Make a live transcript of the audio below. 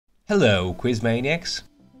Hello, quiz maniacs!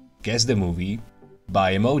 Guess the movie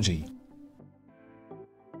by Emoji.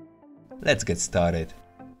 Let's get started.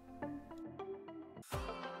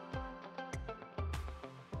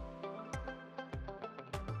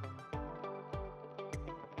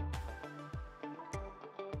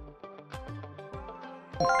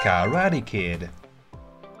 Karate Kid.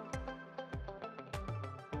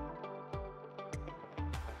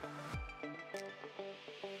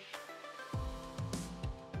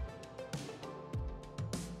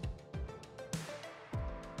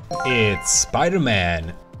 It's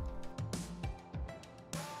Spider-Man.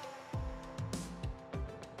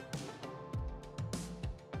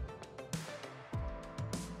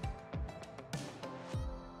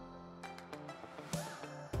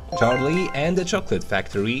 Charlie and the Chocolate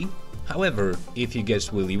Factory. However, if you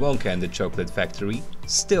guessed Willy Wonka and the Chocolate Factory,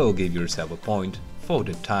 still give yourself a point for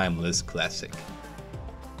the timeless classic.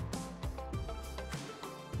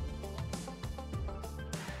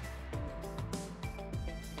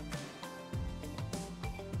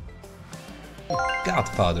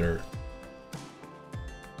 Godfather.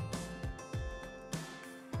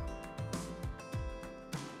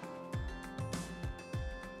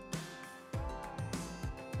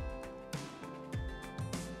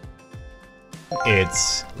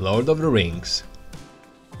 It's Lord of the Rings.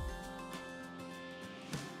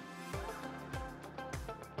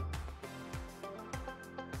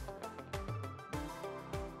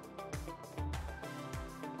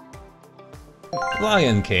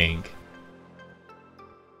 Lion King.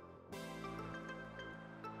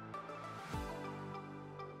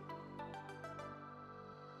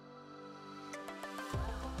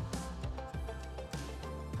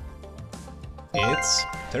 It's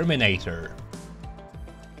Terminator.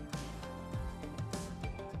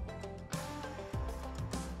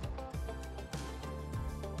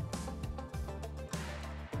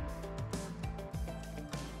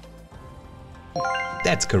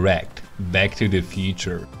 That's correct. Back to the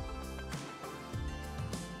Future.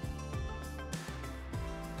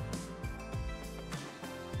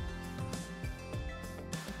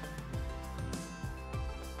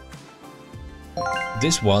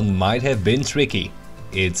 This one might have been tricky.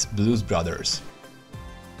 It's Blues Brothers.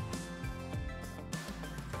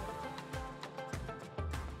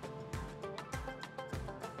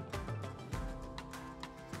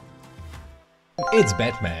 It's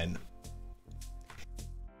Batman.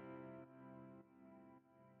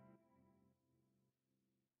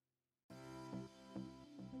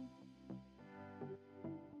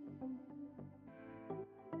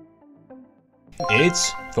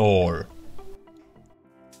 It's Thor.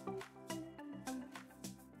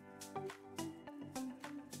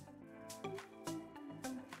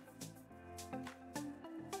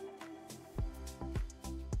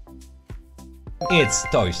 It's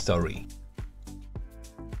Toy Story.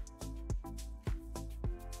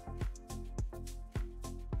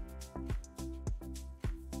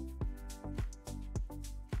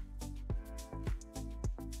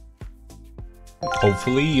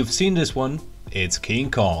 Hopefully you've seen this one. It's King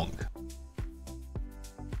Kong.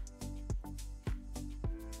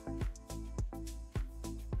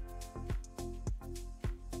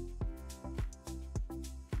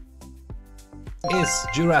 It's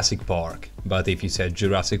Jurassic Park, but if you said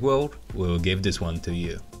Jurassic World, we'll give this one to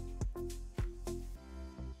you.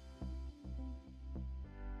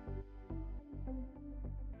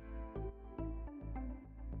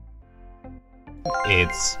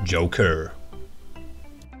 It's Joker.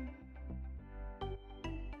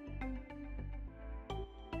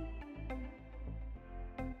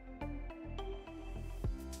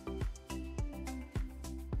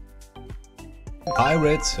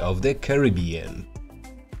 Pirates of the Caribbean.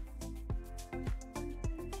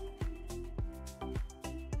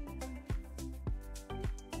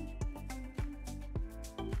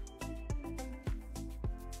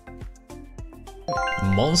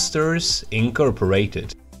 Monsters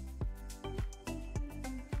Incorporated.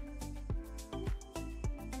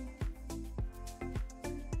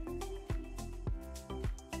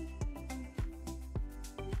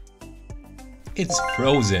 It's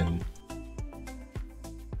Frozen.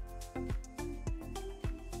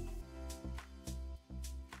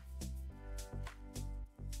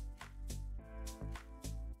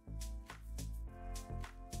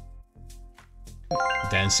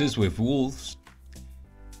 Dances with Wolves.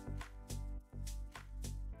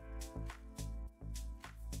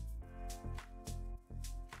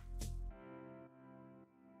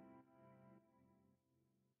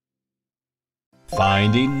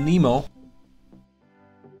 Finding Nemo.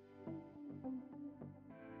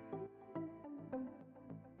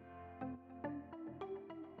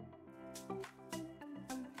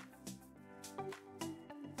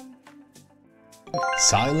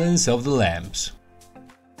 Silence of the Lambs.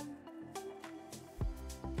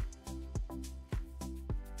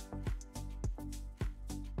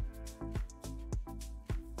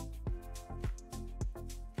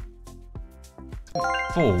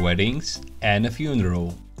 Four Weddings and a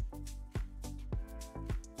Funeral.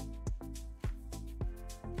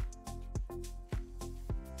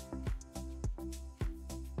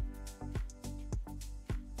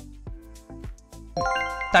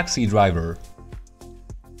 Taxi Driver.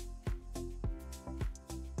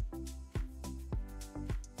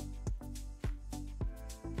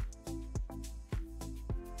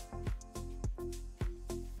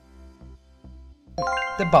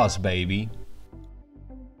 The Boss Baby.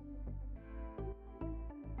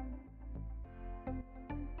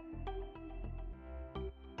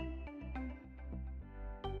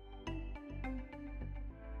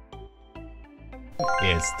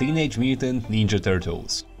 It's Teenage Mutant Ninja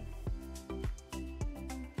Turtles.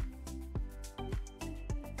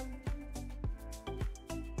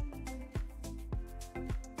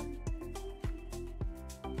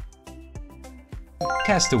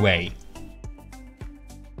 Castaway.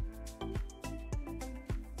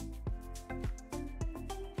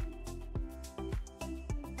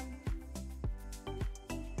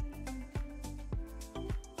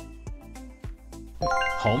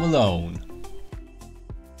 Home Alone.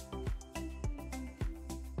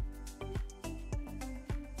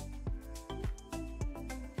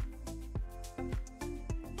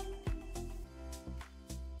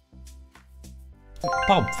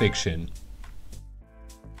 Pulp Fiction.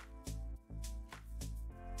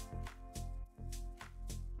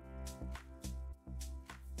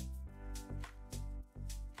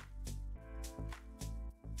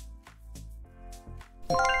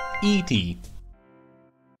 E.T.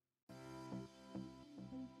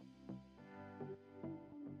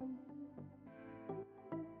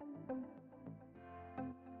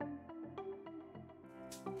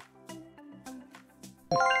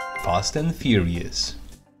 Fast and Furious.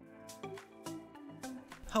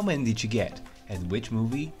 How many did you get, and which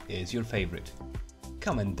movie is your favorite?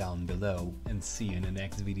 Comment down below and see you in the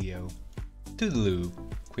next video. Toodaloo,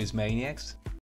 Quiz Maniacs!